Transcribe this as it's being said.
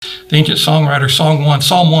The ancient songwriter,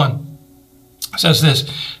 Psalm 1 says this: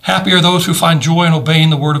 happy are those who find joy in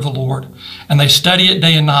obeying the word of the Lord, and they study it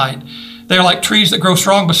day and night. They are like trees that grow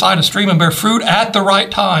strong beside a stream and bear fruit at the right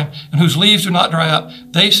time, and whose leaves do not dry up.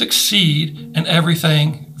 They succeed in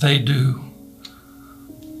everything they do.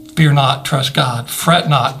 Fear not, trust God. Fret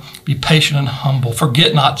not, be patient and humble.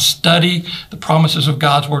 Forget not, study the promises of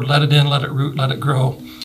God's word. Let it in, let it root, let it grow.